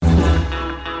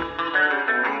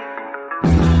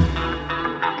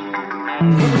Would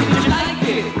you like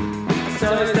it?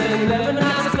 So it's been 11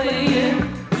 hours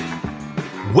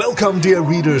playing. Welcome, dear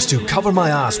readers, to Cover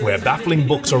My Ass, where baffling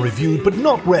books are reviewed but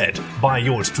not read by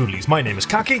yours truly. My name is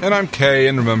Kaki. And I'm Kay,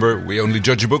 and remember, we only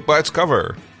judge a book by its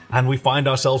cover. And we find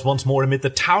ourselves once more amid the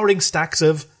towering stacks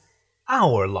of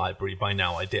our library by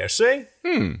now, I dare say.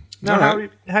 Now, Alright.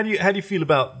 how do you feel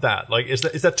about that? Like, is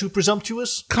that too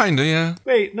presumptuous? Kinda, yeah.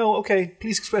 Wait, no, okay.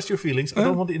 Please express your feelings. I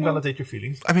don't want to invalidate your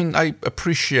feelings. I mean, I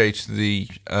appreciate the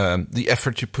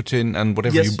effort you put in and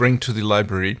whatever Yes. you bring to the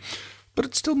library, but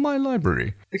it's still my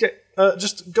library. Okay,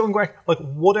 just going back, like,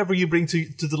 whatever you bring to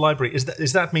the library,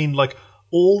 does that mean, like,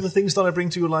 all the things that I bring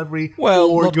to your library? Well,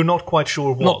 or you're not quite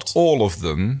sure what? Not all of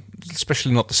them,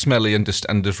 especially not the smelly and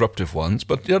disruptive ones,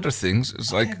 but the other things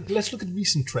is like... Okay, let's look at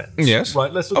recent trends. Yes.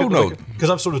 Right. Let's look Oh, at no. because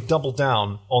I've sort of doubled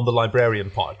down on the librarian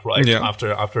part, right? Yeah. After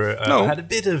No. I had a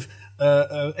bit of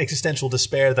existential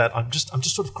despair that I'm just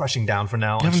sort of crashing down for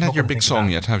now. You haven't had your big song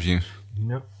yet, have you?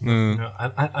 No. And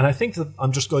I think that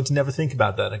I'm just going to never think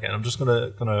about that again. I'm just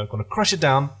gonna crush it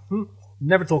down.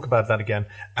 Never talk about that again,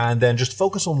 and then just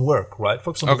focus on work, right?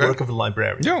 Focus on the Okay. work of a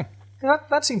librarian. Yeah.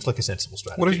 That seems like a sensible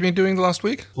strategy. What have you been doing the last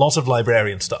week? Lots of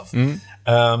librarian stuff.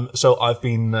 So I've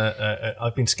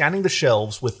been scanning the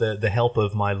shelves with the help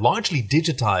of my largely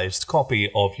digitized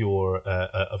copy of your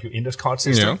index card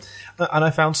system, and I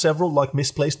found several like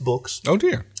misplaced books. Oh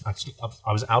dear. Actually,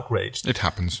 I was outraged. It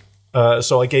happens.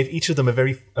 So I gave each of them a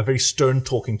very stern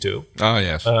talking to, Ah,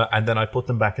 yes. and then I put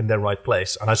them back in their right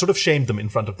place, and I sort of shamed them in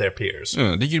front of their peers.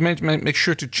 Did you make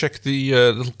sure to check the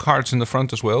little cards in the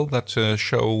front as well that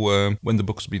show when the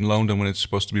book's been loaned and when it's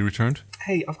supposed to be returned?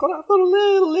 Hey, I've got a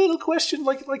little question,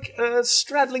 like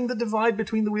straddling the divide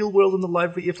between the real world and the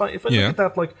library. If I look at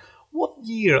that, like, what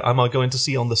year am I going to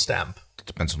see on the stamp? It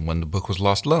depends on when the book was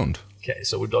last loaned. Okay,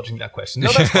 so we're dodging that question.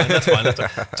 No, that's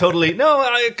fine. Totally. No,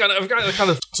 I kind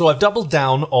of. So I've doubled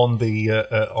down on the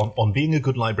on being a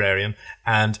good librarian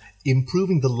and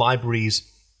improving the library's,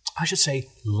 I should say,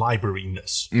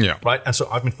 libraryness. Yeah. Right. And so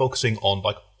I've been focusing on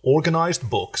like organized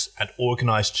books and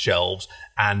organized shelves,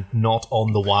 and not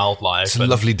on the wildlife. It's a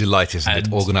lovely delight, isn't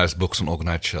it? Organized books on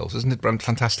organized shelves, isn't it?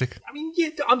 Fantastic. I mean, yeah,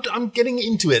 I'm getting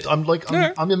into it.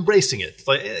 I'm embracing it.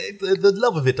 Like the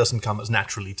love of it doesn't come as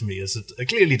naturally to me as it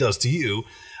clearly does to you.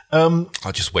 I'll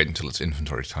just wait until it's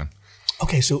inventory time.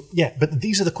 Okay, so yeah, but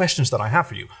these are the questions that I have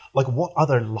for you. Like, what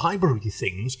other library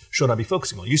things should I be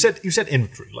focusing on? You said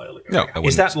inventory earlier. No,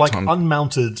 is that like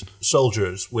unmounted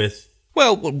soldiers with?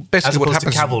 Well, basically As what opposed to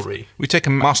happens cavalry. we take a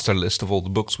master list of all the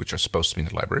books which are supposed to be in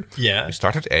the library. Yeah. We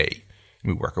start at A.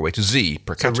 We work our way to Z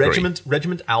per So category.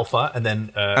 regiment Alpha, and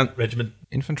then regiment.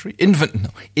 Infantry?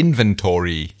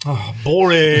 Inventory. Oh,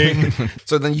 boring.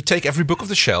 So then you take every book off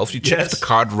the shelf, you check Yes. if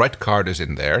the right card is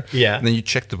in there. Yeah. And then you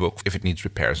check the book if it needs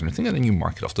repairs or anything, and then you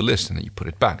mark it off the list, and then you put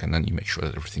it back, and then you make sure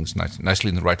that everything's nicely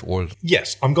in the right order.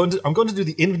 Yes, I'm going to do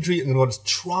the inventory. I'm going to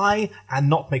try and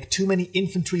not make too many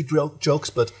infantry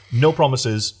jokes, but no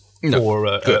promises.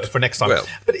 Good. For next time. Well.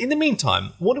 But in the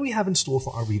meantime, what do we have in store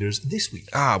for our readers this week?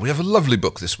 We have a lovely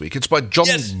book this week. It's by John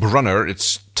Yes. Brunner.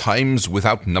 It's Times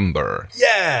Without Number.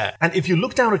 Yeah! And if you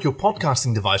look down at your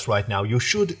podcasting device right now, you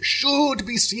should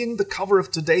be seeing the cover of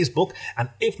today's book. And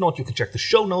if not, you can check the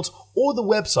show notes or the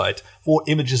website for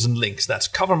images and links. That's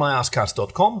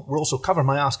covermyasscast.com. We're also Cover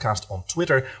My Asscast on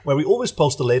Twitter, where we always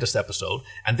post the latest episode.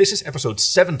 And this is episode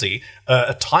 70,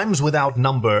 Times Without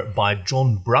Number by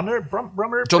John Brunner.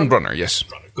 John Brunner, yes.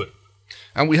 Brunner, good.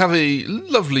 And we have a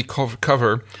lovely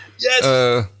cover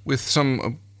Yes! with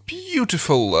some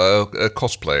beautiful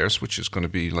cosplayers, which is going to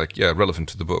be relevant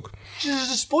to the book.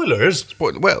 Spoilers?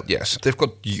 Well, yes, they've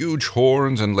got huge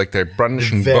horns and they're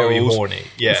brandishing Very bows. horny,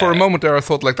 yeah. For a moment there, I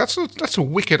thought that's a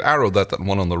wicked arrow that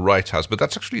one on the right has, but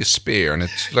that's actually a spear, and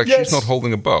it's like Yes. she's not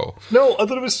holding a bow. No, I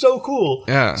thought it was so cool.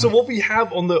 Yeah. So what we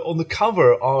have on the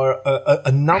cover are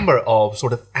a number of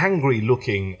sort of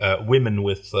angry-looking women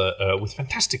with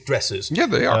fantastic dresses. Yeah,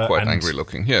 they are quite and- angry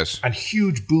looking. Yes. and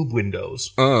huge boob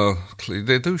windows.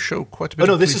 They do show quite a bit Oh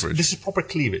no, of this cleavage. is proper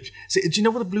cleavage. So, do you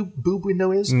know what a blue boob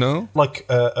window is? No. Like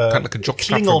Kind of like a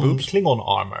jockstrap for boobs? Klingon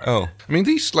armor. Oh, I mean,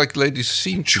 these ladies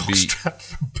seem to be. Jockstrap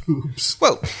for boobs.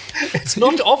 Well, It's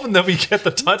not often that we get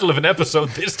the title of an episode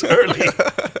this early.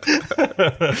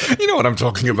 you know what I'm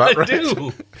talking about, I right?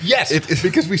 do. Yes,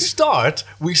 because we start.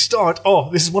 Oh,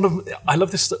 this is one of. I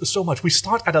love this so much. We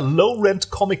start at a low-rent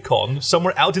Comic-Con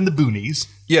somewhere out in the boonies.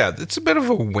 Yeah, it's a bit of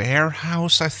a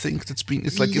warehouse, I think.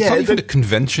 It's not Yeah, even a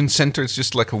convention center. It's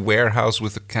just like a warehouse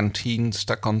with a canteen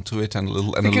stuck onto it and a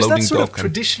Because loading that's sort dock. of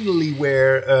traditionally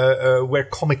where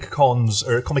Comic Cons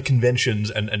or comic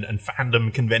conventions and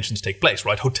fandom conventions take place,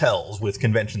 right? Hotels with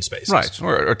convention spaces. Right,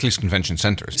 or at least convention It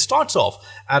centers. starts off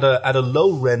at a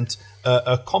low rent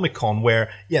a Comic-Con where,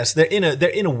 yes, they're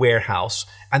in a warehouse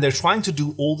and they're trying to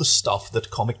do all the stuff that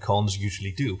Comic-Cons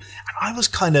usually do. And I was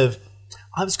kind of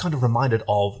reminded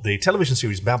of the television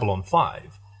series Babylon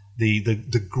 5.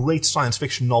 The great science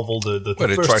fiction novel, the Where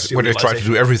they try to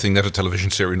do everything that a television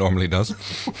series normally does.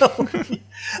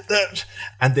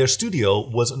 And their studio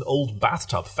was an old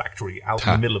bathtub factory out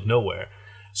in the middle of nowhere.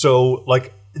 So,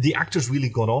 like, the actors really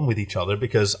got on with each other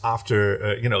because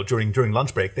after, during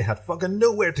lunch break, they had fucking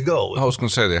nowhere to go. I was going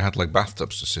to say they had like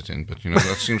bathtubs to sit in, but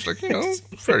that seems like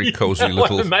very cozy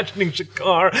little. I'm imagining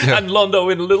Shakar and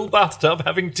Londo in a little bathtub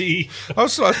having tea. I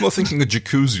was more thinking a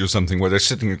jacuzzi or something where they're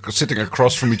sitting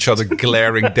across from each other,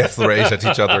 glaring death rays at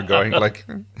each other, going like,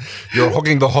 "You're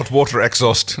hugging the hot water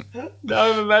exhaust."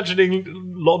 Now I'm imagining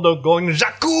Londo going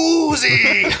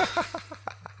jacuzzi.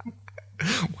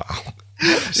 Wow.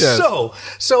 Yes.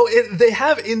 So they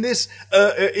have in this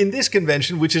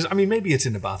convention, which is, I mean, maybe it's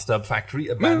in a bathtub factory,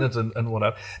 abandoned and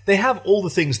whatever. They have all the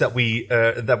things that we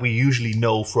usually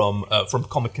know from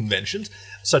comic conventions,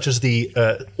 such as the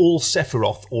all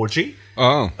Sephiroth orgy.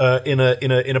 In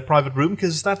a private room,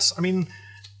 because that's, I mean,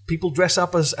 people dress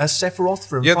up as Sephiroth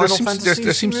from Final Fantasy.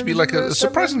 There seems to be like a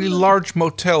surprisingly large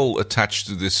motel attached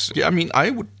to this. Yeah, I mean,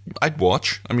 I'd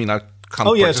watch. I mean, I can't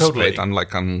participate.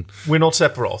 Totally. We're not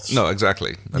Sephiroths. No,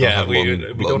 exactly. I don't have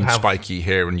we don't have spiky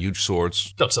hair and huge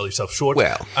swords. Don't sell yourself short.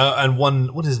 Well, and one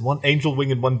angel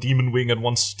wing and one demon wing and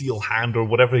one steel hand or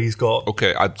whatever he's got.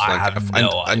 Okay,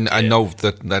 I know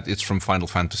that it's from Final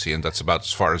Fantasy, and that's about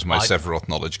as far as my Sephiroth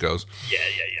knowledge goes. Yeah.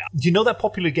 Do you know that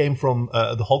popular game from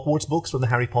the Hogwarts books, from the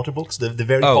Harry Potter books? The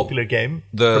very popular game?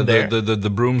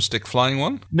 The broomstick flying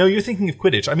one? No, you're thinking of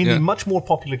Quidditch. I mean, the much more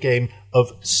popular game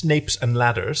of Snapes and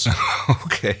Ladders.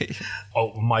 Okay.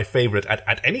 Oh, my favorite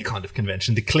at any kind of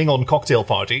convention, the Klingon cocktail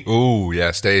party. Oh,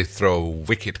 yes, they throw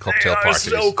wicked cocktail parties.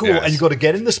 So cool. Yes. And you've got to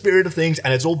get in the spirit of things,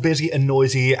 and it's all busy and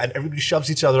noisy, and everybody shoves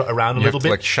each other around a little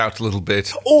bit. Like shout a little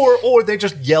bit. Or they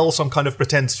just yell some kind of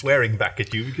pretend swearing back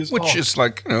at you. Which is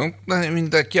like, I mean,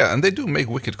 like, yeah, and they do make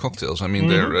wicked cocktails. I mean,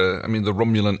 they're, the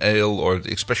Romulan ale, or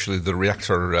especially the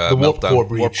reactor the meltdown.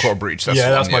 Warp Core Breach.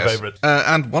 That's my favorite.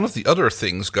 And one of the other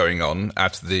things going on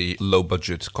at the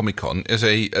low-budget Comic-Con is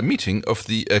a meeting of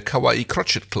the Kawaii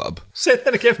Crochet Club. Say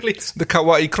that again, please. The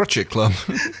Kawaii Crochet Club.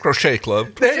 Crochet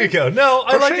Club. There you go. No,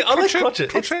 I like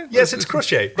crochet. Yes, it's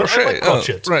crochet, but I like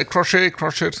crochet. Right,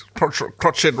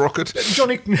 crochet rocket.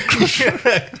 Johnny...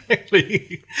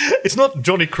 Actually, it's not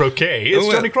Johnny Croquet, it's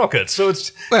Johnny Crockett. So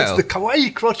it's the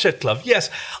Kawaii Crochet Club. Yes,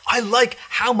 I like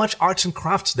how much arts and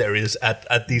crafts there is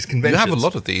at these conventions. You have a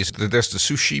lot of these. There's the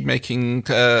sushi making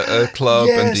club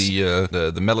and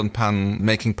the melon pan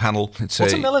making panel. What's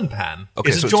a melon pan?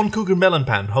 Okay, is it John Cougar Melon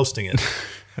Pan hosting it?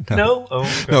 No? Oh,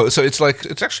 okay. No, so it's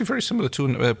actually very similar to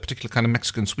a particular kind of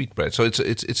Mexican sweetbread. So it's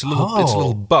a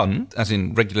little bun, as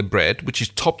in regular bread, which is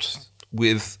topped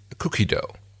with cookie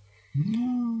dough.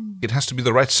 It has to be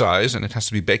the right size and it has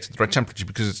to be baked at the right temperature,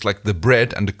 because it's like the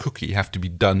bread and the cookie have to be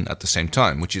done at the same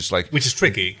time, which is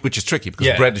tricky. Because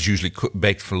bread is usually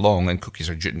baked for long and cookies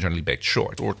are generally baked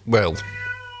short.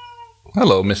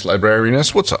 Hello, Miss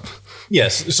Librarianess. What's up?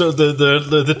 Yes, so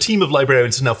the team of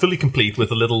librarians is now fully complete,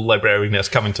 with a little librarianess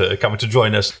coming to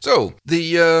join us. So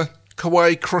the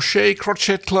Kawaii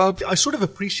Crochet Club. I sort of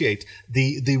appreciate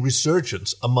the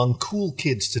resurgence among cool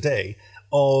kids today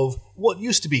of what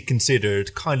used to be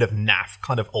considered kind of naff,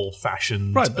 kind of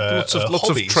old-fashioned right, but lots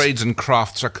of trades and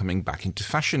crafts are coming back into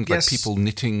fashion, like people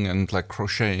knitting and like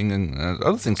crocheting and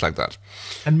other things like that.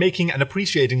 And making and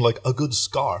appreciating like a good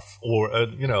scarf or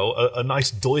a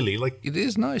nice doily. Like, it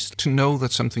is nice to know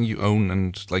that something you own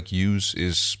and like use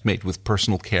is made with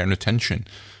personal care and attention,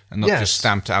 and not just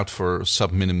stamped out for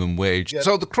sub-minimum wage. Yes.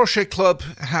 So the Crochet Club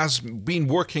has been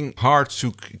working hard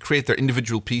to create their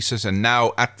individual pieces, and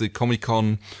now at the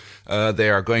Comic-Con, they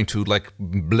are going to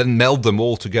meld them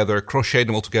all together, crochet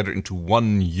them all together into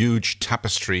one huge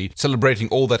tapestry, celebrating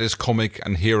all that is comic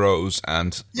and heroes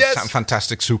and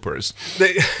fantastic supers.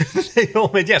 They all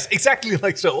made exactly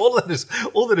like so. All that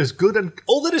is good and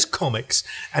all that is comics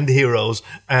and heroes,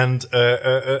 and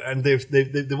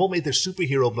they've all made their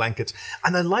superhero blankets.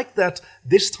 And I like that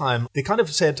this time they kind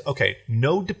of said, okay,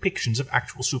 no depictions of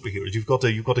actual superheroes. You've got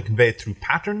to convey it through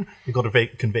pattern. You've got to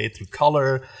convey it through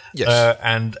color. Yes.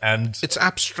 And it's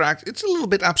abstract. It's a little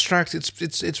bit abstract.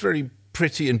 It's very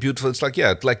pretty and beautiful. It's like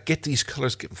get these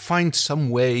colors. Find some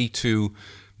way to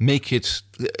make it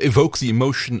evoke the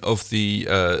emotion of the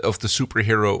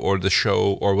superhero or the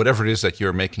show or whatever it is that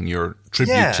you're making your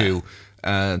tribute to.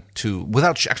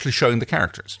 without actually showing the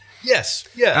characters. Yes,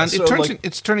 yeah. And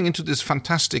it's turning into this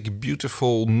fantastic,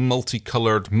 beautiful,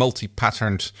 multicolored,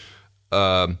 multi-patterned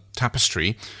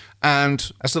tapestry.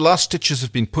 And as the last stitches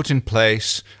have been put in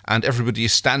place and everybody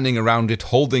is standing around it,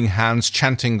 holding hands,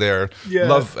 chanting their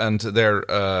love and their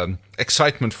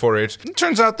excitement for it, it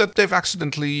turns out that they've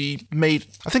accidentally made,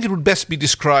 I think it would best be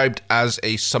described as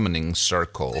a summoning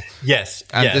circle. Yes.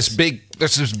 And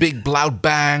there's this big loud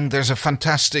bang, there's a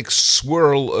fantastic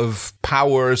swirl of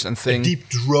powers and things. A deep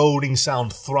droning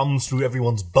sound thrums through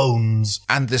everyone's bones.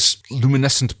 And this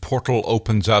luminescent portal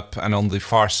opens up, and on the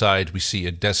far side we see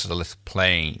a desolate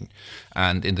plain.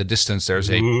 And in the distance there's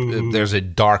a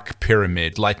dark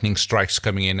pyramid, lightning strikes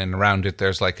coming in, and around it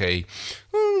there's like a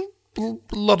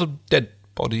lot of dead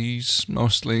bodies,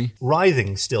 mostly.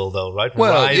 Writhing still, though, right?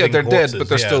 Well, Writhing they're corpses. dead, but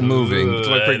they're still moving. It's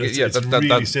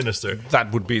really sinister.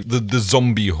 That would be the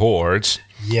zombie hordes.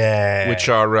 Yeah. Which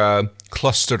are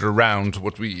clustered around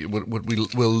what we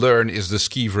will learn is the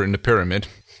skeever in the pyramid.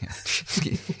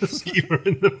 The skeever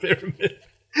in the pyramid.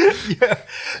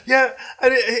 Yeah.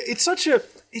 And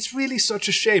it's really such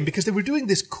a shame, because they were doing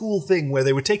this cool thing where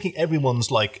they were taking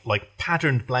everyone's like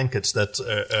patterned blankets that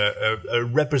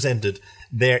represented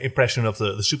their impression of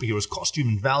the superhero's costume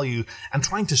and value, and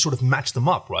trying to sort of match them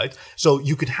up, right? So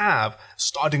you could have,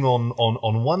 starting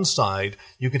on one side,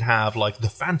 you could have like the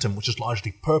Phantom, which is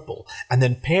largely purple, and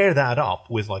then pair that up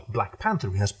with like Black Panther,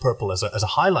 who has purple as a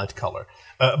highlight color,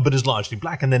 but is largely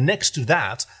black. And then next to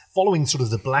that, following sort of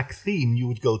the black theme, you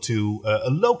would go to a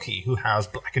Loki, who has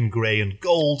black and grey and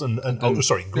gold and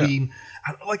green. Yeah.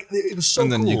 And like, it was so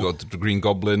cool. And then you go to the Green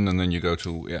Goblin, and then you go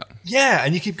to yeah,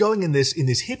 and you keep going in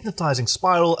this hypnotizing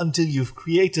spiral until you've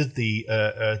created the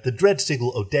dread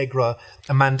sigil Odegra,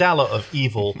 a mandala of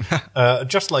evil,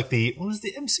 just like what was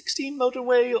the M16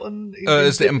 motorway on?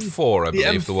 It's the M4, I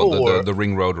believe, the one, the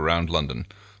ring road around London.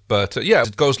 But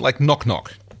it goes like knock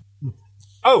knock.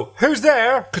 Oh, who's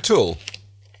there? Cthulhu.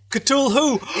 Cthulhu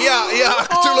who? Yeah,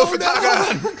 Cthulhu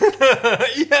Fatagan.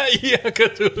 Yeah,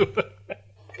 Cthulhu.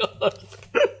 God.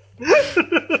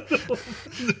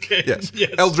 Okay. Yes.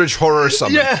 Eldritch Horror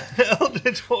Summon. Yeah,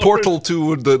 Eldritch Horror. Portal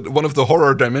to one of the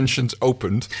horror dimensions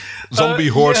opened. Zombie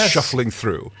horse shuffling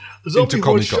through. Zombie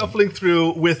horse shuffling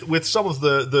through with some of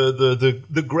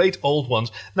the great old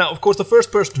ones. Now, of course, the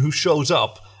first person who shows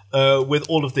up with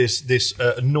all of this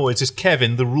noise is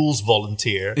Kevin, the rules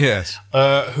volunteer. Yes,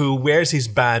 who wears his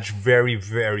badge very,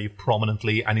 very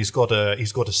prominently, and he's got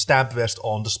a stab vest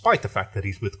on, despite the fact that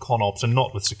he's with ConOps and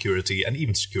not with security, and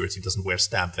even security doesn't wear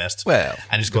stab vests. Well,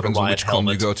 and he's got a riot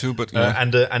helmet, you go to, but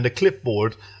and a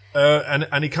clipboard.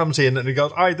 And he comes in and he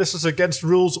goes, "Aye, this is against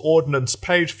rules ordinance,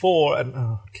 page 4."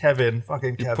 And Kevin,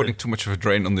 fucking Kevin, you're putting too much of a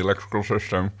drain on the electrical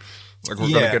system. Like, we're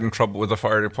going to get in trouble with the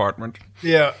fire department.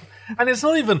 Yeah. And it's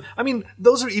not even, I mean,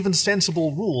 those are even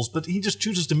sensible rules, but he just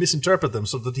chooses to misinterpret them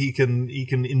so that he can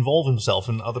involve himself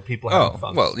in other people having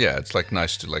fun. Well, yeah, it's like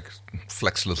nice to like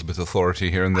flex a little bit of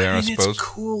authority here and there, I suppose. It's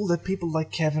cool that people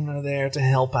like Kevin are there to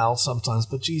help out sometimes,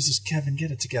 but Jesus, Kevin,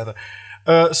 get it together.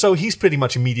 So he's pretty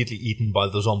much immediately eaten by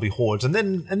the zombie hordes, and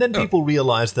then people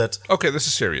realize that this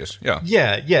is serious.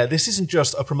 Yeah. This isn't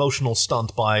just a promotional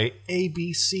stunt by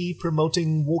ABC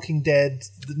promoting Walking Dead,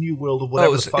 the New World, or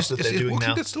whatever the fuck that they're doing now. Is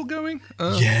Walking Dead still going?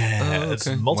 It's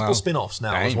multiple spin-offs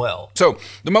now as well. So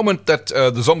the moment that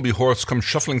the zombie hordes come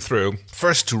shuffling through,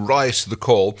 first to rise to the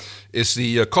call is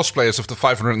the cosplayers of the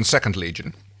 502nd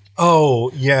Legion.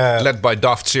 Oh yeah, led by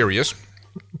Daft Sirius.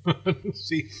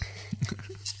 See.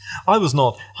 I was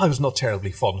not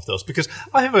terribly fond of those, because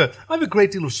I have a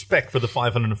great deal of respect for the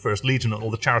 501st Legion and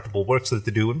all the charitable works that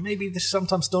they do, and maybe they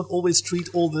sometimes don't always treat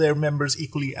all their members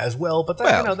equally as well. But they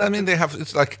have,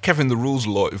 it's like Kevin the Rules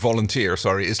volunteer.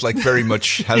 Sorry, is like very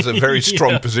much has a very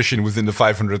strong position within the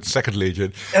 502nd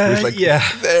Legion. Who's like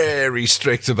very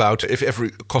strict about if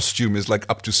every costume is like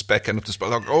up to spec and up to spec.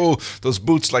 Like, those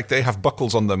boots, like they have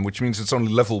buckles on them, which means it's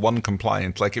only level 1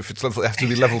 compliant. Like if it has to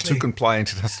be level 2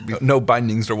 compliant, it has to be no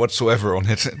bindings or whatsoever on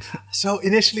it. So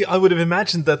initially I would have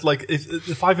imagined that like if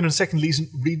the 502nd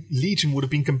Legion would have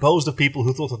been composed of people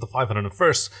who thought that the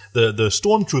 501st, the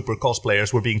Stormtrooper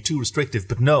cosplayers, were being too restrictive,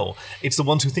 but no, it's the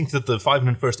ones who think that the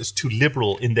 501st is too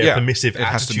liberal in their permissive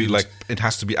attitudes. It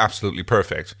has to be absolutely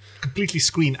perfect, completely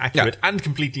screen accurate, and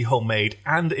completely homemade,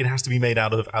 and it has to be made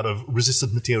out of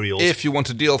resistant materials. If you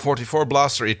want a DL-44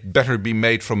 blaster, it better be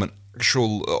made from an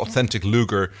actual authentic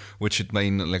Luger, which it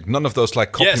mean like none of those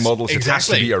like copy models. Exactly. It has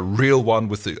to be a real one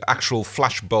with the actual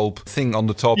flash bulb thing on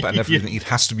the top and everything. It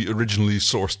has to be originally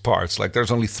sourced parts. Like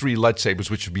there's only 3 lightsabers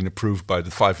which have been approved by the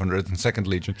 502nd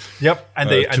Legion. Yep, and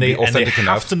they have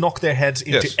enough to knock their heads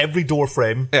into every door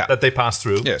frame that they pass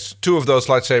through. Yes, 2 of those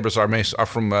lightsabers are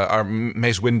from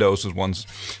Mace Windu's ones.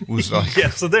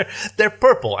 So they're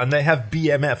purple and they have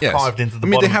BMF carved into the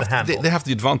bottom of the handle. They have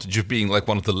the advantage of being like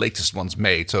one of the latest ones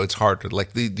made, so it's harder.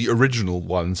 Like the original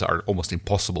ones are almost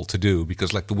impossible to do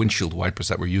because like the windshield wipers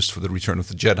that were used for the Return of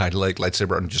the Jedi like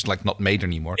lightsaber are just like not made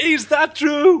anymore. Is that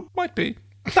true? Might be.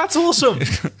 That's awesome.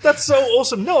 That's so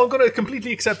awesome. No, I'm going to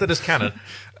completely accept that as canon.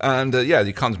 And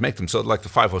you can't make them. So like the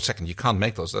 502nd, you can't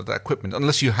make that equipment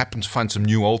unless you happen to find some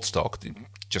new old stock. You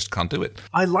just can't do it.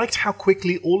 I liked how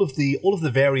quickly all of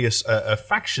the various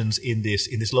factions in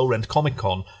this low-rent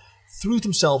Comic-Con threw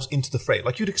themselves into the fray.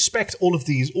 Like you'd expect all of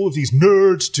these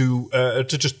nerds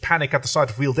to just panic at the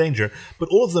sight of real danger, but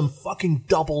all of them fucking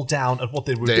double down at what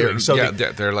they were doing. So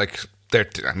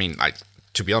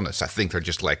to be honest, I think they're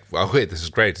just like, well, wait, this is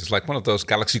great. It's like one of those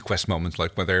Galaxy Quest moments,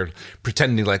 like where they're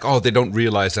pretending like, oh, they don't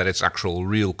realize that it's actual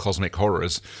real cosmic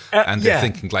horrors, and they're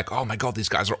thinking like, oh my god, these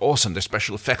guys are awesome. Their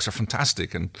special effects are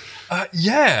fantastic, and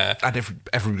and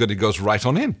everybody goes right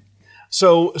on in.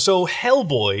 So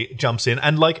Hellboy jumps in,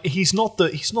 and like he's not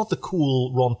the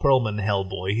cool Ron Perlman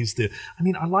Hellboy.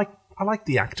 I like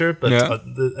the actor, but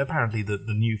apparently the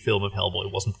new film of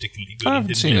Hellboy wasn't particularly good. I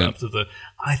haven't seen it.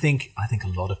 I think a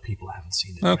lot of people haven't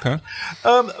seen it. Okay,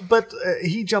 but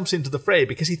he jumps into the fray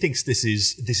because he thinks this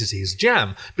is his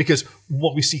jam. Because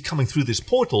what we see coming through this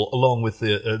portal, along with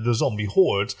the zombie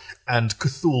hordes and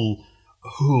Cthulhu,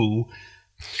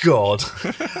 God,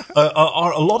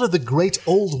 are a lot of the great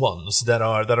old ones that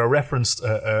are referenced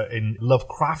in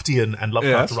Lovecraftian and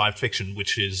Lovecraft-derived fiction,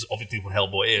 which is obviously what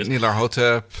Hellboy is.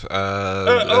 Nyarlathotep.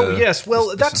 Yes.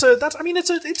 Well, that's. I mean, it's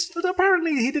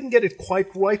apparently he didn't get it quite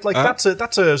right. Like that's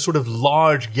a sort of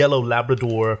large yellow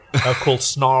Labrador called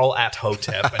Snarl at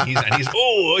Hotep, and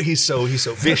he's so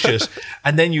vicious.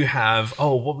 And then you have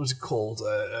what was it called?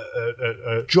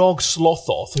 Jog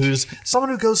Slothoth, who's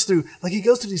someone who goes through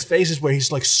these phases where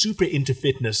he's like super into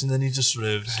fitness, and then he just sort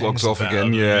of slogs off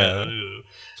again.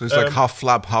 So he's like half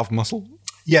flab, half muscle.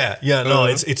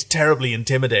 It's terribly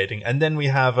intimidating. And then we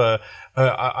have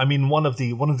one of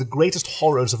the greatest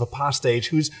horrors of a past age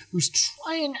who's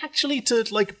trying actually to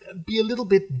like be a little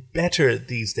bit better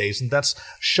these days, and that's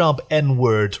Shub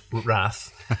N-word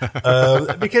Wrath.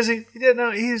 Because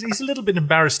he's a little bit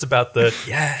embarrassed about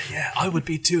I would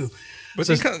be too. But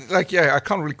so, I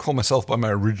can't really call myself by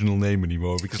my original name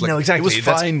anymore because it was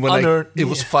fine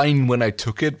was fine when I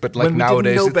took it, but like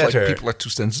nowadays it's like people are too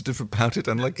sensitive about it,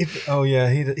 and like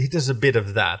he does a bit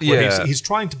of that. Where he's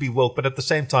trying to be woke, but at the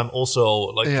same time also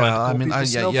like trying to call people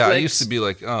I used to be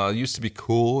like it used to be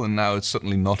cool, and now it's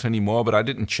certainly not anymore. But I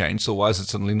didn't change, so why is it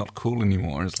suddenly not cool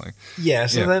anymore? It's like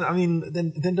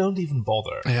then don't even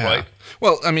bother, right?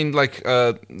 Well, I mean, like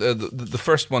the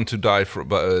first one to die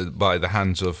by the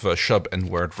hands of Shub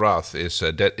N-word Wrath is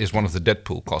one of the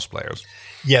Deadpool cosplayers.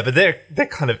 Yeah, but they're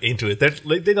kind of into it.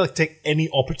 They like take any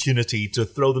opportunity to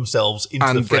throw themselves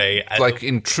into the fray, like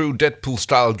in true Deadpool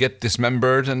style, get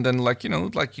dismembered, and then like you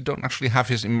don't actually have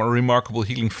his remarkable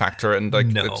healing factor, and like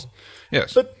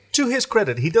yes, but. To his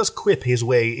credit, he does quip his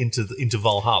way into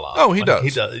Valhalla. Oh, he does. He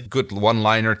does. Good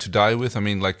one-liner to die with. I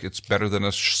mean, like, it's better than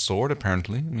a sword,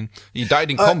 apparently. I mean, he died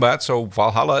in combat, so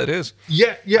Valhalla it is.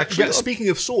 Yeah. Speaking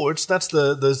of swords, that's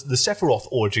the Sephiroth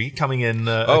orgy coming in.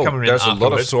 There's a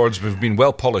lot of swords that have been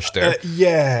well polished there.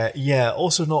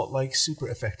 Also not like super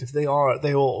effective. They are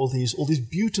all these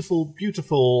beautiful.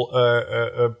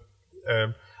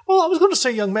 Well, I was going to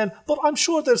say young men, but I'm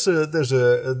sure there's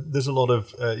a lot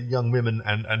of young women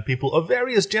and people of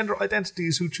various gender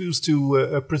identities who choose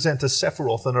to present as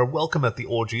Sephiroth and are welcome at the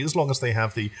orgy as long as they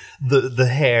have the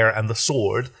hair and the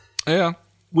sword. Yeah,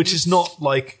 which is not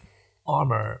like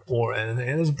armor and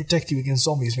it doesn't protect you against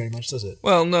zombies very much, does it?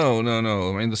 Well, no.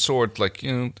 I mean, the sword, like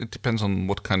it depends on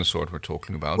what kind of sword we're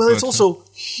talking about. Well, it's also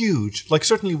huge. Like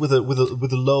certainly with a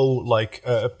low like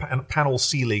panel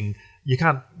ceiling. You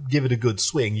can't give it a good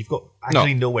swing. You've got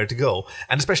nowhere to go.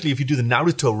 And especially if you do the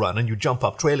Naruto run and you jump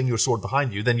up trailing your sword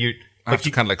behind you, then have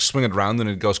to kind of like swing it around and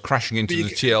it goes crashing into the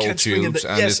TL tubes.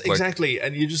 And yes, it's like exactly.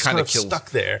 And you're just kind of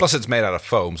stuck there. Plus, it's made out of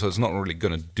foam, so it's not really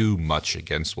going to do much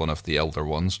against one of the elder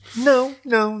ones. No.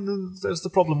 There's the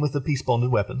problem with the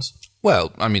peace-bonded weapons.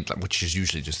 Well, I mean, which is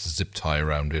usually just a zip tie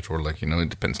around it, or like, it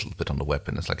depends a little bit on the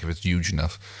weapon. It's like if it's huge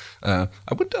enough. I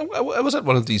was at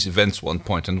one of these events one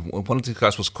point, and one of these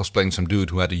guys was cosplaying some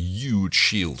dude who had a huge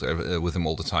shield with him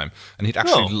all the time, and he'd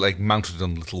actually like mounted it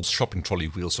on a little shopping trolley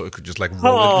wheel, so it could just like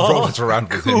roll it around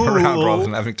with him around rather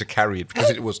than having to carry it, because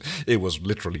it was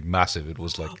literally massive. It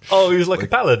was like he was like a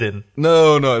paladin.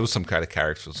 No, it was some kind of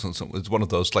character. It's one of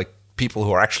those like people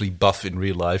who are actually buff in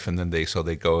real life, and then they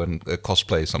go and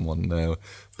cosplay someone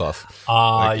buff.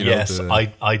 Yes.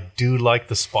 I do like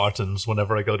the Spartans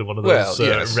whenever I go to one of those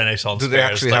Renaissance Do they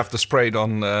fairs. actually have the sprayed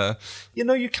on...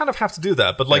 you kind of have to do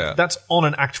that, but that's on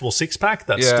an actual six-pack.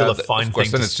 That's still a fine thing. Of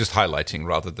course, then it's just highlighting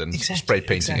rather than spray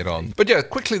painting it on. But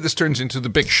quickly this turns into the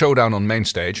big showdown on main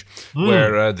stage,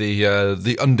 where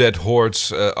the undead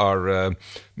hordes are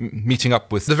meeting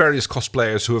up with the various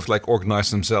cosplayers who have like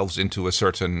organized themselves into a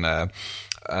certain...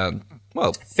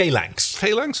 phalanx.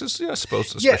 Phalanx is, I suppose,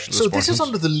 so this is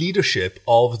under the leadership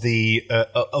of the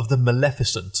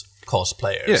Maleficent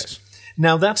cosplayers. Yes.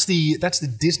 Now that's the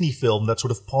Disney film that sort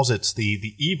of posits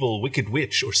the evil wicked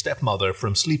witch or stepmother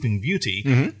from Sleeping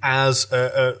Beauty as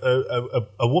a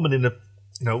woman in a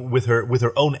with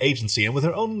her own agency and with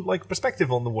her own like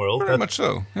perspective on the world. Very much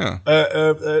so. Yeah.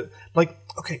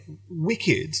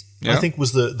 Wicked, I think,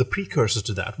 was the precursor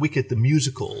to that. Wicked, the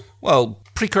musical. Well,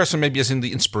 precursor maybe as in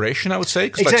the inspiration, I would say,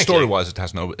 because like story-wise, it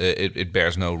has it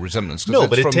bears no resemblance. No,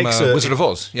 but it takes Wizard of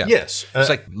Oz. Yeah. Yes, it's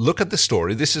like, look at the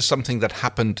story. This is something that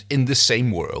happened in the same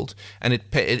world, and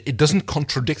it doesn't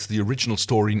contradict the original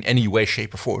story in any way,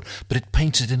 shape, or form, but it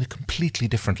paints it in a completely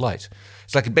different light.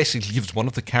 It's like it basically gives one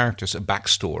of the characters a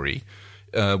backstory,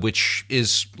 which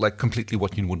is like completely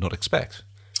what you would not expect.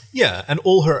 Yeah, and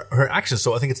all her actions.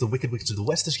 So I think it's the Wicked Witch of the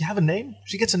West. Does she have a name?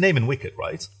 She gets a name in Wicked,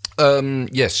 right?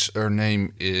 Yes, her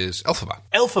name is Elphaba.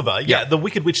 Elphaba, yeah, the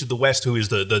Wicked Witch of the West, who is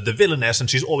the villainess, and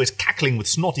she's always cackling with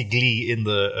snotty glee in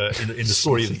the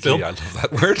story of the film. I love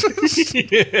that word.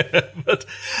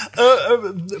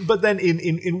 But then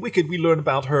in Wicked, we learn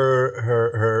about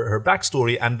her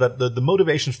backstory, and that the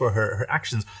motivations for her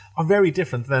actions are very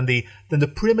different than the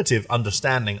primitive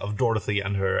understanding of Dorothy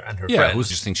and her friends. Who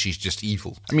just thinks she's just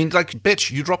evil? I mean, like,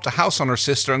 bitch, you dropped a house on her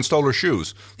sister and stole her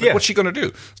shoes. Like, what's she going to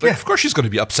do? Like, of course she's going to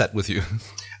be upset with you.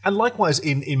 And likewise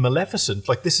in Maleficent,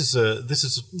 like this is a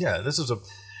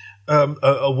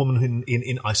woman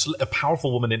a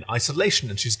powerful woman in isolation,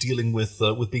 and she's dealing with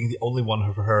being the only one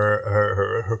of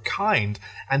her kind,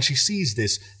 and she sees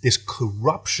this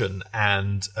corruption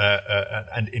and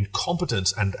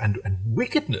incompetence and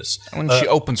wickedness. And when she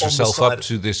opens herself up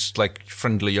to this like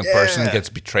friendly young person and gets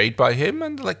betrayed by him,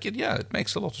 and like it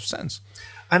makes a lot of sense.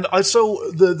 And so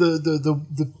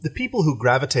the people who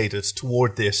gravitated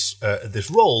toward this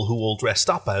role, who all dressed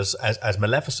up as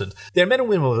Maleficent, they're men and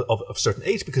women of a certain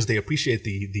age because they appreciate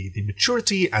the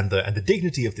maturity and the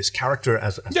dignity of this character,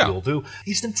 as we all do.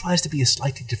 Each of them tries to be a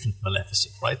slightly different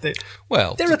Maleficent, right? They're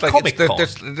at Comic Con.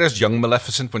 There's young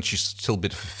Maleficent when she's still a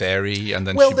bit of a fairy, and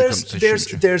then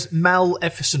there's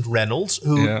Maleficent Reynolds,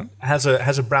 who has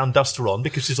a brown duster on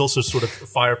because she's also sort of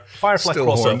Firefly still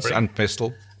crossover horns and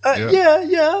pistol.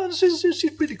 She's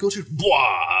pretty cool. She's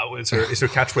 "Bwah!" is her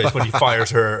catchphrase when he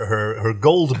fires her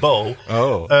gold bow.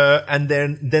 And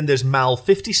then there's Mal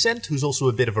 50 Cent, who's also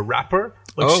a bit of a rapper.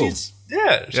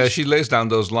 She lays down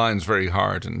those lines very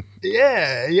hard, and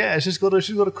she's got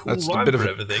a cool that's rhyme a bit for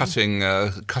of everything.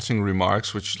 Cutting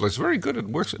remarks, which is very good. It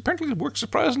works. Apparently, it works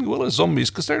surprisingly well as zombies,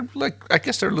 because they're like, I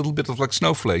guess they're a little bit of like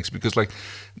snowflakes, because like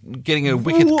getting a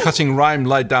wicked cutting rhyme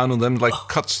laid down on them like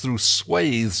cuts through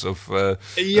swathes of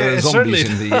zombies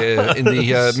in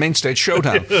the main stage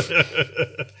showdown.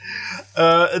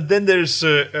 Then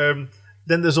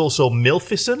there's also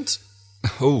Maleficent.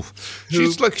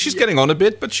 She's getting on a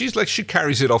bit, but she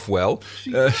carries it off well.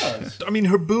 I mean,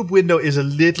 her boob window is a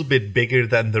little bit bigger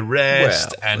than the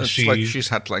rest, and she's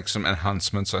had like some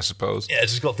enhancements, I suppose. Yeah,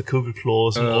 she's got the cougar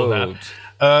claws and all that.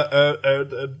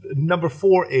 Number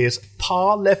 4 is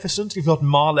Parleficent. You've got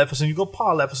Maleficent. You've got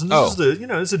Parleficent. This is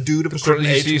it's a dude of a certain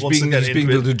age who wants to get into it. He's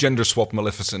being the gender swap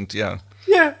Maleficent. Yeah.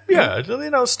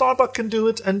 Starbuck can do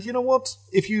it, and you know what?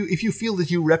 If you feel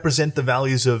that you represent the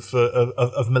values of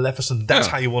Maleficent, that's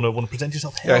how you want to present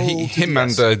yourself. Him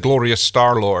and Glorious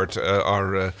Star-Lord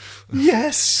are.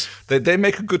 Yes, they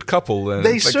make a good couple.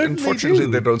 They certainly unfortunately,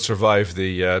 do. they don't survive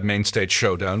the main stage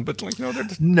showdown, but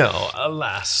no,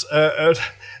 alas.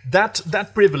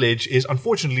 That privilege is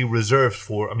unfortunately reserved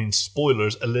for,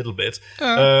 spoilers a little bit.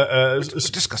 We're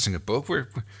discussing a book. We're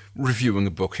reviewing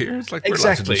a book here. It's like we're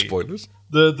allowed to do spoilers.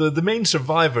 The main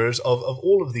survivors of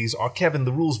all of these are Kevin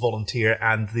the Rules Volunteer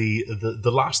and the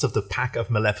last of the pack of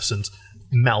Maleficent,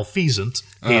 Malfeasant,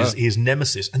 his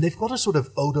nemesis. And they've got a sort of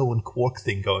Odo and Quark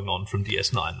thing going on from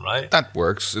DS9, right? That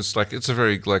works. It's a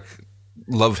very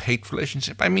love-hate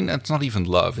relationship. I mean, it's not even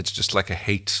love. It's just like a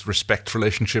hate-respect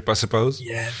relationship, I suppose.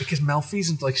 Yeah, because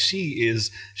Malfeasant, she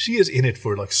is in it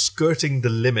for skirting the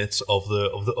limits of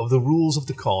the rules of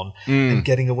the con and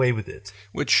getting away with it.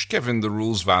 Which Kevin, the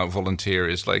Rules Volunteer,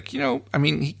 is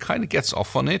he kind of gets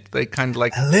off on it. They kind of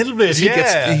a little bit.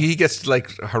 He gets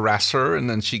to harass her, and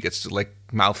then she gets to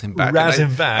mouth him back.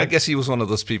 I guess he was one of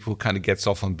those people who kind of gets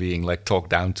off on being talked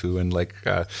down to and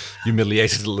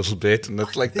humiliated a little bit, and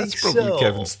that's probably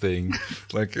Kevin's thing.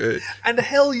 And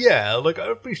hell yeah,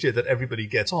 I appreciate that everybody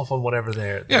gets off on whatever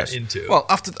they're into. Well,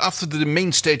 after the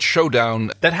main stage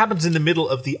showdown, that happens in the middle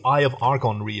of the Eye of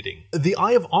Argon reading. The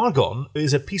Eye of Argon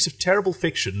is a piece of terrible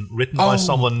fiction written by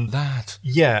someone.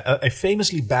 A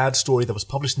famously bad story that was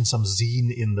published in some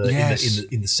zine in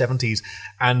the 70s,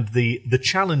 and the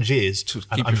challenge is to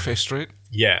keep your face straight.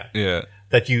 Yeah.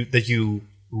 That you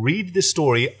read this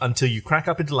story until you crack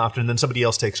up into laughter, and then somebody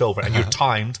else takes over, and you're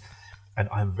timed. And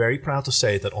I'm very proud to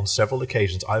say that on several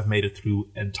occasions I've made it through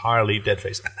entirely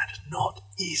dead-faced, and that is not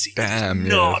easy. Damn,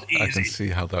 not easy. I can see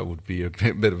how that would be a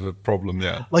bit of a problem,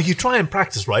 yeah. You try and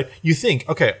practice, right? You think,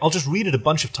 okay, I'll just read it a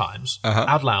bunch of times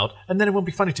out loud, and then it won't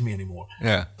be funny to me anymore.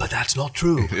 Yeah. But that's not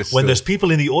true. When there's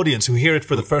people in the audience who hear it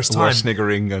for the first time,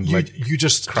 sniggering and you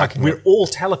just we're all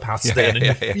telepaths then, and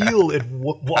you feel it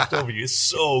waft over you. It's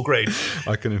so great.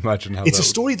 I can imagine how it's a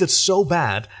story that's so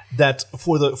bad that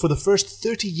for the first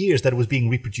 30 years that it was being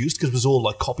reproduced, because it was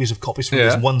all copies from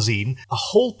this one zine, a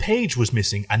whole page was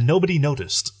missing and nobody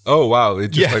noticed. Oh wow!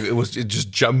 It just it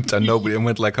just jumped and nobody and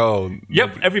went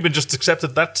Yep, everyone just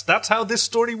accepted that's how this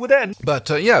story would end. But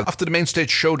after the main stage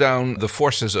showdown, the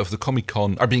forces of the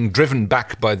Comic-Con are being driven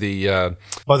back by the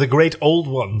great old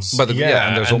ones. And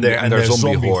there's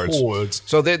zombie hordes.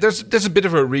 So there's a bit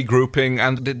of a regrouping,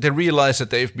 and they realize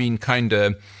that they've been kind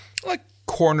of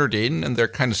cornered in, and they're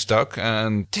kind of stuck,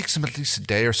 and it takes them at least a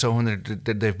day or so, and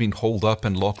they've been holed up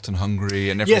and locked and hungry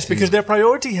and everything. Yes, because their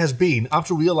priority has been,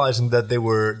 after realizing that they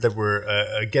were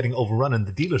getting overrun in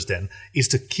the dealer's den, is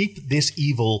to keep this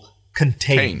evil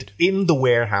contained in the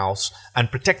warehouse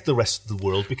and protect the rest of the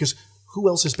world, because who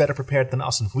else is better prepared than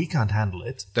us? And if we can't handle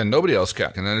it, then nobody else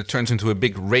can. And then it turns into a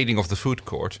big raiding of the food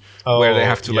court, where they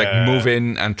have to move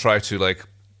in and try to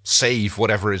save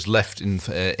whatever is left in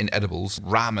edibles.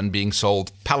 Ramen being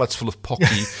sold, pallets full of Pocky.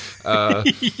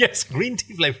 Yes, green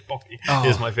tea flavored Pocky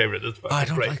is my favorite. I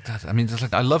don't like that. I mean,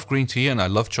 I love green tea and I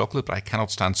love chocolate, but I cannot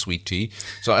stand sweet tea.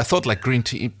 So I thought green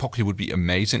tea Pocky would be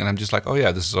amazing, and I'm just I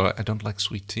don't like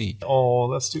sweet tea.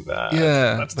 Oh, that's too bad.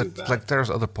 Yeah, that's too bad. There's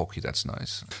other Pocky that's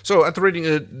nice. So at the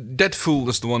raiding, Dead Fool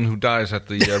is the one who dies at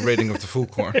the raiding of the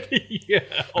food court. Yeah.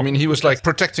 I mean, he was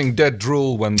protecting Dead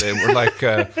Drool when they were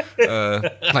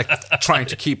trying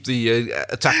to keep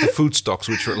attack the food stocks,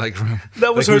 which were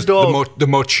that was her dog. The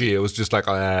mochi. It was just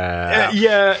yeah.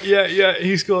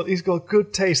 He's got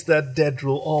good taste, that Dead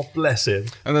Drool. Oh, bless him.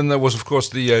 And then there was, of course,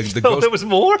 the there was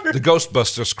more. The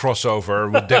Ghostbusters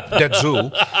crossover with Dead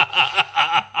Zool.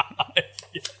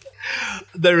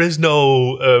 There is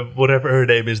no whatever her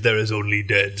name is. There is only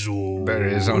Dead Zool. There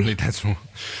is only Dead Zool.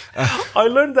 I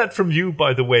learned that from you,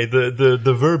 by the way,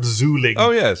 the verb zooling.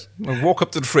 Oh, yes. Walk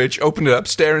up to the fridge, open it up,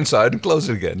 stare inside, and close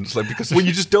it again. It's because when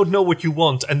you just don't know what you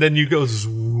want, and then you go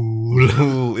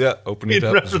zool. Yeah, open it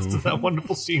up. In reference to that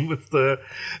wonderful scene with the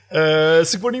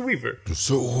Sigourney Weaver.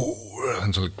 Zool.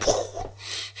 And so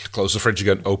close the fridge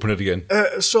again, open it again.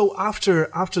 So after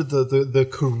the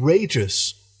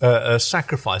courageous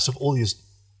sacrifice of all these...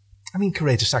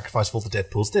 courageous sacrifice of all the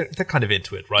Deadpools. They're kind of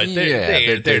into it, right?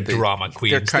 They're drama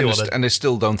queens. And they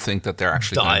still don't think that they're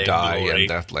actually going to die, and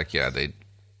that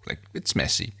it's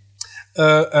messy.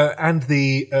 And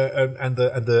the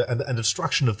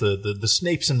destruction of the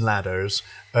Snapes and Ladders,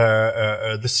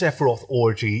 the Sephiroth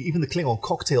orgy, even the Klingon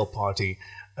cocktail party.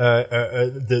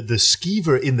 The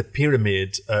skeever in the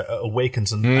pyramid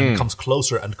awakens and comes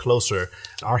closer and closer.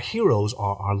 Our heroes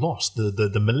are lost.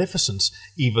 The Maleficents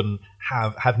even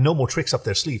have no more tricks up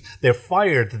their sleeve. They're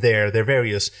fired their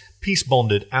various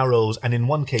peace-bonded arrows, and in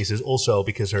one case is also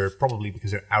because her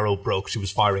arrow broke, she was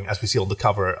firing, as we see on the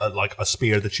cover, like a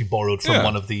spear that she borrowed from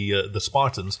one of the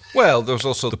Spartans. Well, there's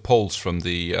also the poles from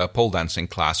the pole dancing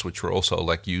class, which were also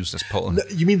like used as pole.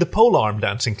 You mean the polearm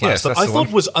dancing class that I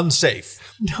thought was unsafe?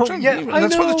 No,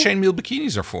 that's what the chainmail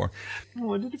bikinis are for.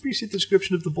 Oh, I did appreciate the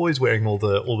description of the boys wearing all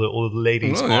the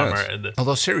ladies' armor. Yes.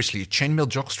 Although seriously, a chainmail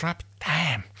jockstrap,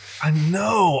 damn. I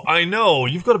know.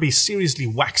 You've got to be seriously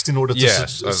waxed in order to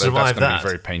survive that's that. going to be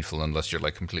very painful unless you're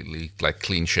like completely like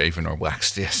clean shaven or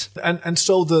waxed. Yes. And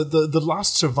so the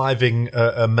last surviving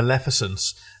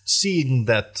Maleficents, seeing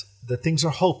that things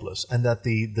are hopeless and that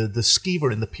the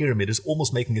skeever in the pyramid is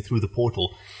almost making it through the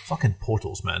portal. Fucking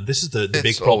portals, man. This is the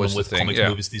big problem with comic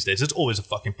movies these days. It's always a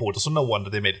fucking portal, so no wonder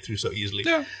they made it through so easily.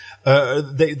 Yeah.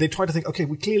 They try to think, okay,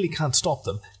 we clearly can't stop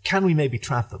them. Can we maybe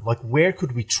trap them? Like, where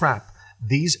could we trap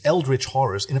these eldritch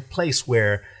horrors in a place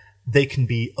where they can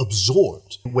be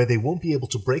absorbed, where they won't be able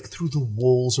to break through the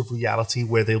walls of reality,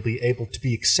 where they'll be able to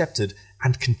be accepted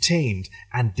and contained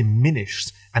and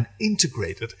diminished and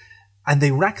integrated? And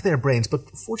they rack their brains, but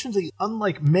fortunately,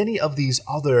 unlike many of these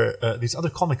other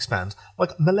comics fans,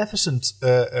 like Maleficent,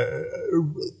 a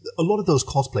lot of those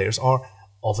cosplayers are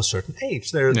of a certain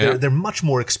age. They're much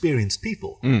more experienced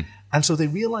people, and so they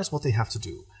realize what they have to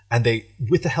do. And they,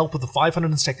 with the help of the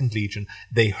 502nd Legion,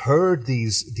 they heard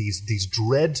these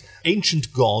dread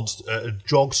ancient gods,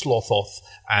 Jog Slothoth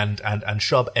and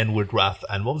Shub Enward Wrath,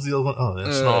 and what was the other one? Oh,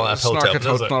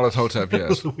 Snarlathotep,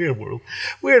 yes.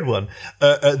 Weird one.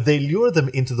 They lure them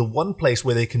into the one place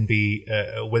where they can be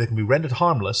rendered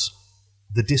harmless.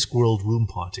 The Discworld Room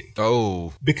Party.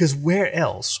 Oh. Because where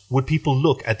else would people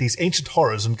look at these ancient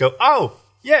horrors and go, "Oh,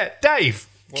 yeah, Dave,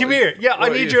 come here. Yeah, I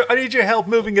need your help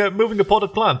moving a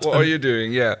potted plant." What are you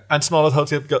doing? Yeah. And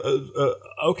Snarlathotep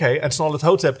okay, and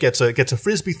Snarlathotep gets a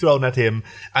frisbee thrown at him,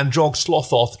 and Jog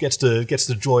Slothoth gets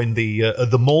to join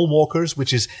the Mole Walkers,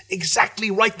 which is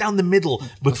exactly right down the middle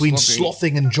between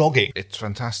slothing and jogging. It's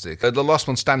fantastic. The last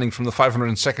one standing from the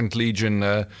 502nd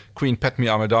Legion, Queen Pet Me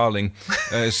I'm a Darling,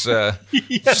 is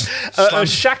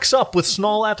shacks up with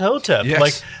Snarlathotep. Yes.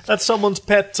 Like that's someone's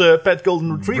pet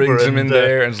golden retriever. Brings him in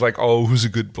there and it's like, oh, who's a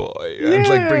good boy? And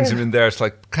like brings him in there. It's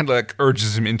like kind of like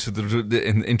urges him into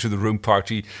the room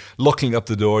party, locking up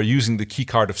the door, using the key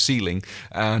card of sealing,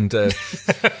 and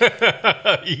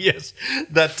yes,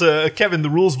 that Kevin the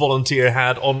rules volunteer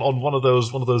had on one of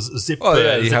those zip. Oh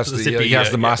yeah, he has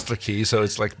the master key, so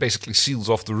it's like basically seals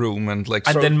off the room and like.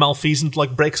 And then Malfeasant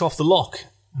like breaks off the lock,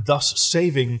 thus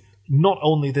saving not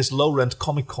only this low-rent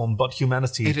Comic-Con but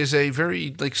humanity. It is a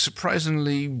very like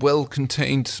surprisingly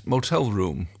well-contained motel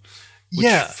room. Which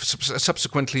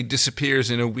subsequently disappears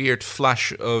in a weird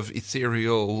flash of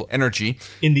ethereal energy.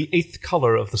 In the 8th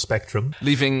color of the spectrum.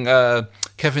 Leaving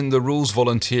Kevin the rules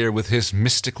volunteer with his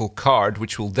mystical card,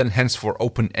 which will then henceforth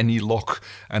open any lock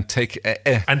and take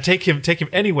him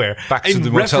anywhere. Back to the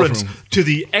motel room. To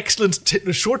the excellent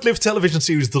short-lived television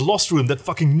series The Lost Room that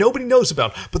fucking nobody knows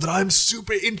about, but that I'm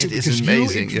super into because you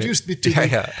introduced me to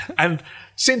it. And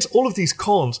since all of these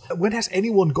cons, when has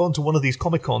anyone gone to one of these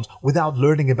Comic Cons without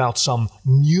learning about some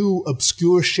new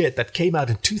obscure shit that came out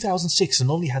in 2006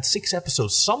 and only had 6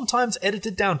 episodes, sometimes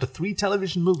edited down to 3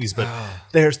 television movies, but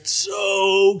they're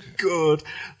so good.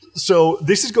 So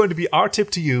this is going to be our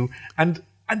tip to you, and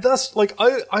thus, like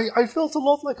I felt a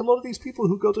lot like a lot of these people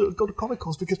who go to Comic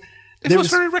Cons because it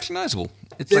was very recognizable.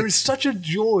 There is such a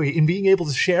joy in being able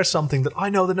to share something that I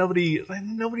know that nobody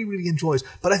really enjoys,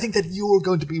 but I think that you're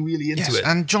going to be really into it.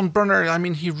 And John Brunner, I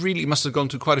mean, he really must have gone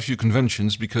to quite a few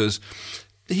conventions because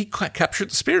he captured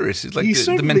the spirit. It's like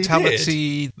the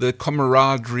mentality, the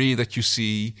camaraderie that you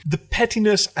see, the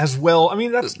pettiness as well. I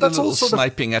mean, that's all sort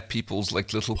sniping at people's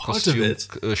like little costume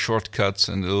shortcuts,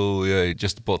 and he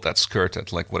just bought that skirt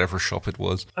at like whatever shop it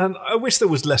was. And I wish there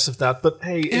was less of that, but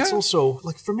hey, it's also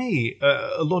like for me,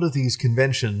 a lot of these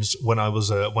conventions when I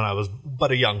was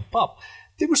but a young pup,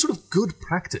 they were sort of good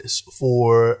practice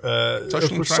for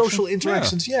social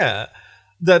interactions. Yeah.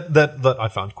 That I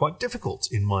found quite difficult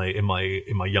in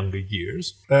my younger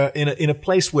years. In a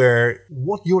place where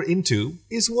what you're into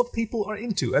is what people are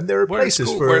into, and there are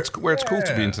places where it's cool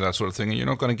to be into that sort of thing, and you're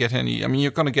not going to get any. I mean,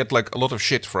 you're going to get like a lot of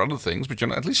shit for other things, but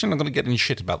at least you're not going to get any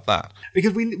shit about that.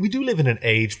 Because we do live in an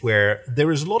age where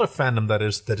there is a lot of fandom that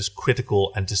is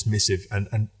critical and dismissive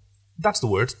and. That's the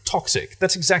word, toxic.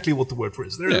 That's exactly what the word for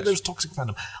is. There's toxic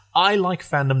fandom. I like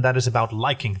fandom that is about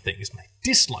liking things, mate.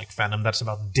 dislike fandom. That's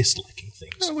about disliking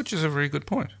things. Yeah, which is a very good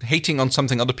point. Hating on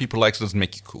something other people like doesn't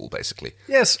make you cool, basically.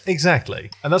 Yes,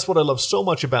 exactly. And that's what I love so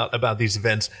much about these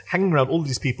events, hanging around all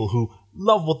these people who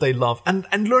love what they love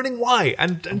and learning why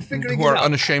and figuring it out. Who are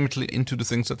unashamedly into the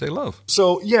things that they love.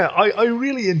 So, yeah, I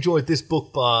really enjoyed this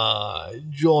book by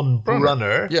John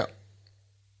Brunner. Yeah.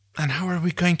 And how are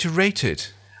we going to rate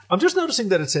it? I'm just noticing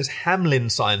that it says Hamlin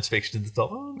Science Fiction at the top.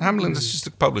 Oh, Hamlin is just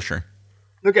a publisher.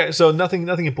 Okay, so nothing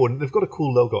important. They've got a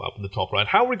cool logo up in the top right.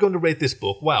 How are we going to rate this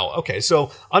book? Wow. Okay,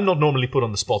 so I'm not normally put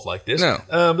on the spot like this. No.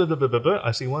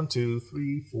 I see 1, 2,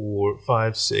 3, 4,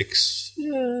 5, 6,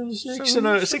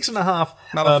 6.5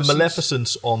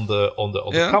 Maleficents on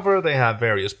the cover. They have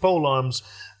various polearms.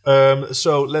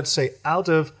 So let's say out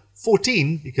of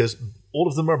 14, because all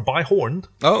of them are bi-horned.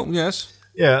 Oh, yes.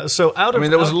 Yeah, so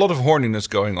there was a lot of horniness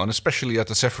going on, especially at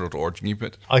the Sephiroth orgy,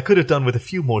 but I could have done with a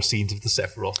few more scenes of the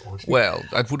Sephiroth orgy. Well,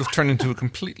 it would have turned into a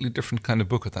completely different kind of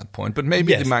book at that point, but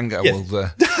maybe the manga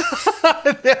will...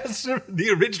 Yes,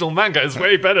 the original manga is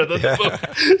way better than the book.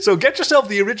 So get yourself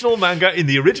the original manga in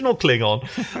the original Klingon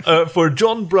for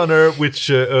John Brunner, which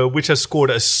has scored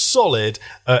a solid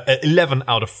 11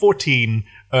 out of 14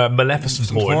 Maleficent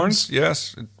horns.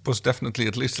 Yes, it was definitely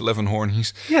at least 11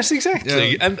 hornies. Yes,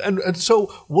 exactly. Yeah. And so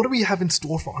what do we have in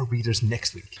store for our readers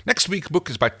next week? Next week's book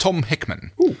is by Tom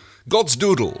Hickman. Ooh. God's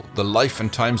Doodle, The Life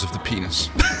and Times of the Penis.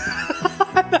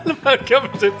 That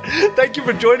covers it. Thank you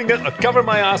for joining us at Cover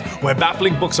My Ass, where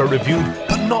baffling books are reviewed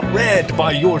but not read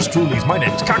by yours truly. My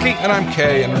name's Kaki. And I'm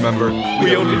Kay, and remember,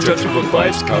 we only judge a book by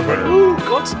its cover. Ooh,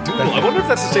 God's Doodle. I wonder if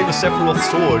that's the same as Sephiroth's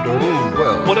sword, or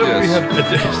whatever we have...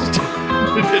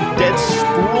 Dead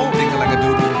spool?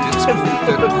 Ding-a-lang-a-doodle, dead spool,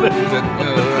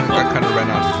 that kind of ran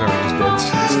out of various deads.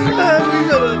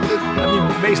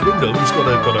 Mace Windu, who's got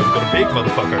a big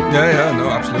motherfucker. Yeah, no,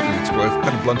 absolutely. It's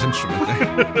quite a blunt instrument there.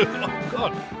 Oh,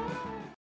 God.